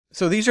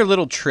So these are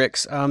little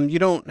tricks. You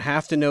don't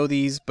have to know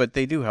these, but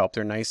they do help.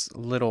 They're nice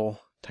little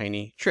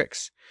tiny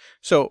tricks.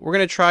 So we're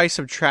going to try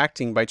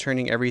subtracting by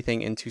turning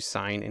everything into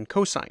sine and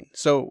cosine.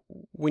 So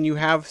when you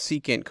have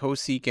secant,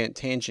 cosecant,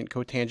 tangent,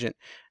 cotangent,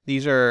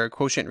 these are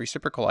quotient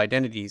reciprocal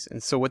identities.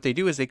 And so what they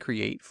do is they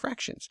create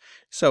fractions.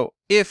 So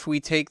if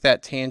we take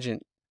that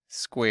tangent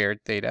squared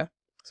theta,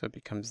 so it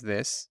becomes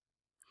this,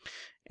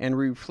 and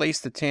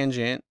replace the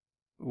tangent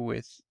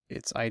with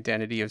its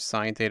identity of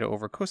sine theta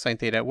over cosine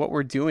theta, what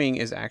we're doing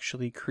is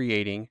actually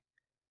creating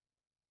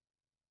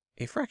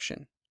a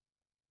fraction.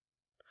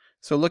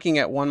 So looking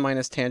at 1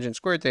 minus tangent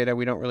squared theta,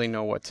 we don't really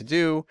know what to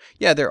do.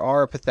 Yeah, there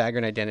are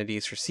Pythagorean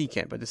identities for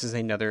secant, but this is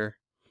another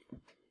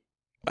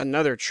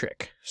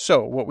trick.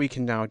 So what we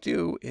can now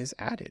do is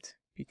add it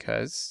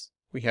because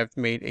we have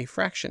made a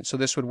fraction. So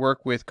this would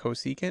work with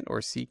cosecant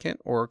or secant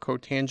or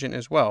cotangent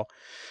as well,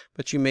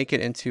 but you make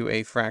it into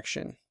a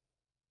fraction.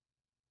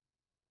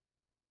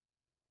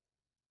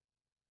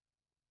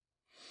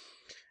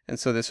 And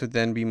so this would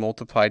then be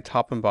multiplied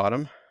top and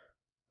bottom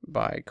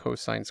by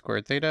cosine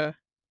squared theta,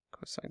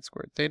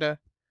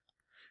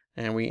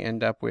 and we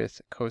end up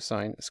with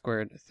cosine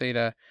squared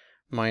theta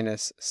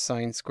minus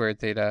sine squared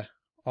theta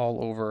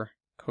all over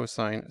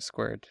cosine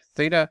squared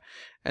theta.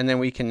 And then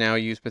we can now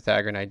use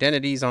Pythagorean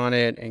identities on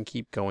it and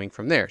keep going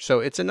from there. So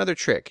it's another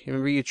trick.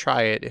 Remember, you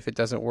try it. If it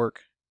doesn't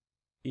work,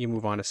 you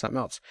move on to something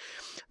else.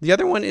 The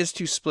other one is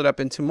to split up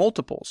into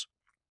multiples.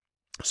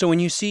 So when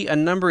you see a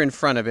number in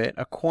front of it,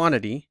 a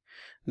quantity,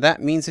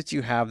 that means that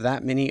you have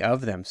that many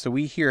of them. So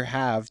we here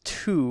have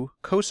 2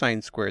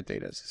 cosine squared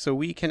thetas. So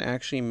we can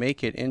actually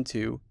make it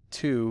into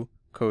 2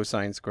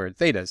 cosine squared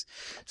thetas.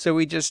 So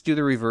we just do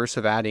the reverse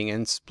of adding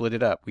and split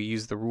it up. We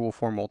use the rule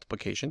for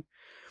multiplication.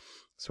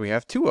 So we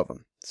have 2 of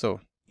them.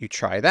 So you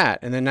try that.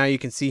 And then now you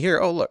can see here,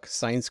 oh look,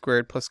 sine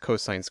squared plus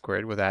cosine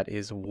squared. Well, that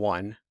is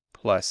 1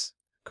 plus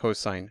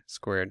cosine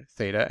squared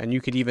theta. And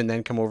you could even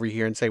then come over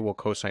here and say, well,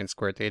 cosine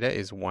squared theta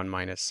is 1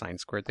 minus sine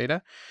squared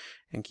theta,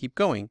 and keep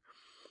going.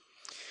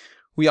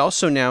 We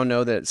also now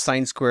know that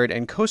sine squared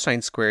and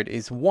cosine squared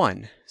is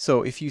 1.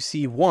 So if you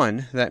see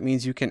 1, that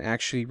means you can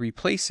actually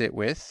replace it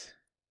with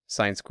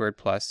sine squared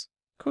plus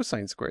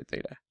cosine squared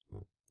theta.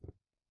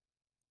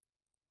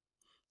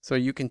 So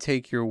you can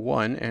take your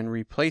 1 and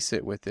replace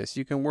it with this.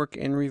 You can work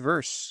in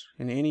reverse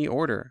in any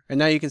order. And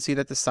now you can see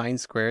that the sine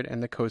squared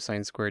and the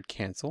cosine squared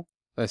cancel.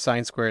 The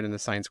sine squared and the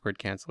sine squared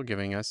cancel,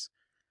 giving us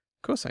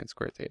cosine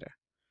squared theta.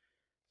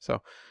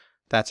 So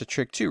that's a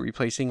trick too,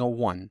 replacing a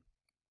 1.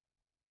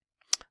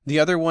 The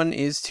other one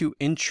is to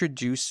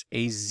introduce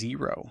a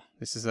 0.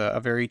 This is a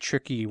very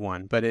tricky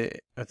one, but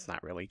it's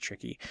not really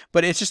tricky.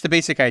 But it's just the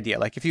basic idea.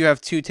 Like if you have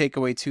 2 take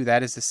away 2,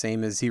 that is the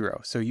same as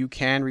 0. So you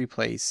can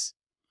replace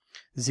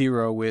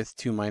 0 with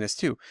 2 minus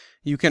 2.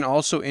 You can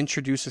also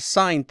introduce a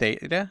sine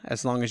theta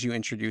as long as you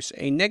introduce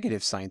a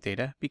negative sine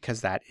theta,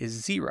 because that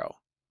is 0.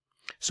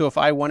 So if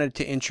I wanted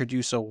to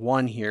introduce a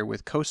 1 here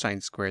with cosine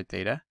squared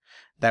theta,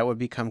 that would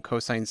become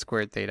cosine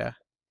squared theta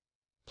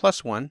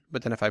plus 1,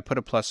 but then if I put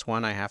a plus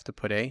 1, I have to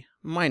put a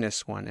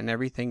minus 1, and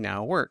everything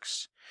now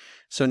works.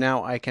 So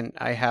now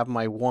I have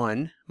my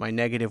 1, my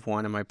negative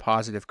 1, and my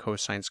positive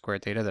cosine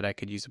squared theta that I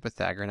could use a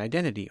Pythagorean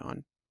identity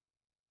on.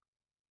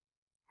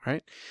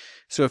 Right?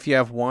 So if you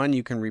have 1,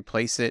 you can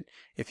replace it.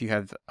 If you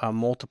have a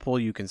multiple,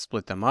 you can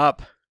split them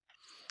up.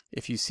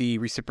 If you see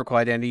reciprocal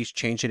identities,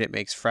 change it. It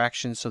makes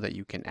fractions so that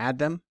you can add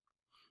them.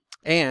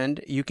 And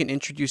you can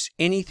introduce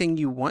anything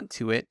you want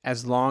to it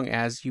as long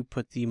as you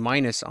put the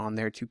minus on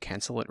there to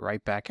cancel it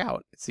right back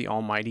out. It's the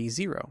almighty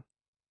 0.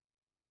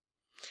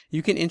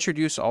 You can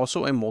introduce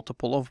also a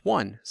multiple of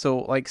 1. So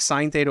like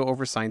sine theta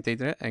over sine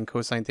theta and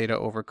cosine theta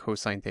over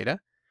cosine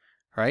theta,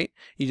 right?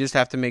 You just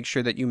have to make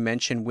sure that you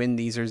mention when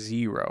these are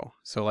 0.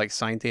 So like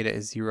sine theta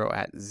is 0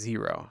 at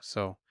 0.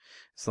 So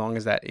as long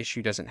as that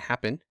issue doesn't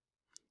happen,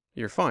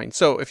 you're fine.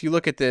 So if you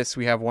look at this,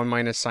 we have 1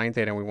 minus sine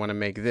theta and we want to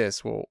make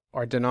this. Well,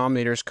 our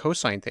denominator is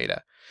cosine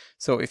theta.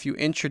 So if you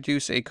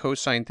introduce a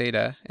cosine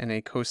theta and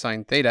a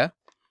cosine theta,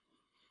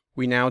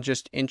 we now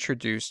just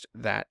introduced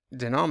that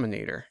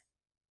denominator.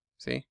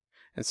 See?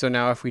 And so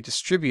now if we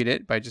distribute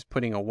it by just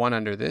putting a 1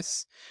 under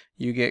this,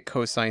 you get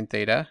cosine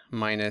theta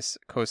minus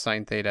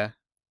cosine theta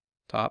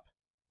top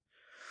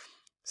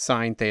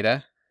sine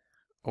theta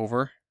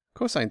over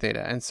cosine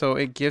theta. And so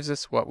it gives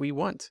us what we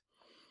want.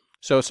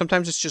 So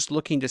sometimes it's just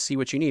looking to see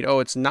what you need. Oh,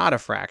 it's not a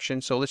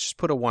fraction, so let's just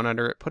put a 1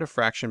 under it, put a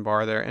fraction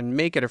bar there, and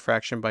make it a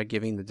fraction by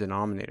giving the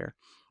denominator.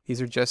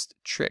 These are just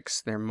tricks.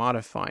 They're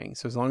modifying.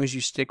 So as long as you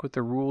stick with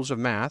the rules of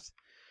math,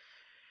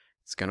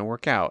 it's going to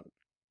work out.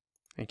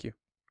 Thank you.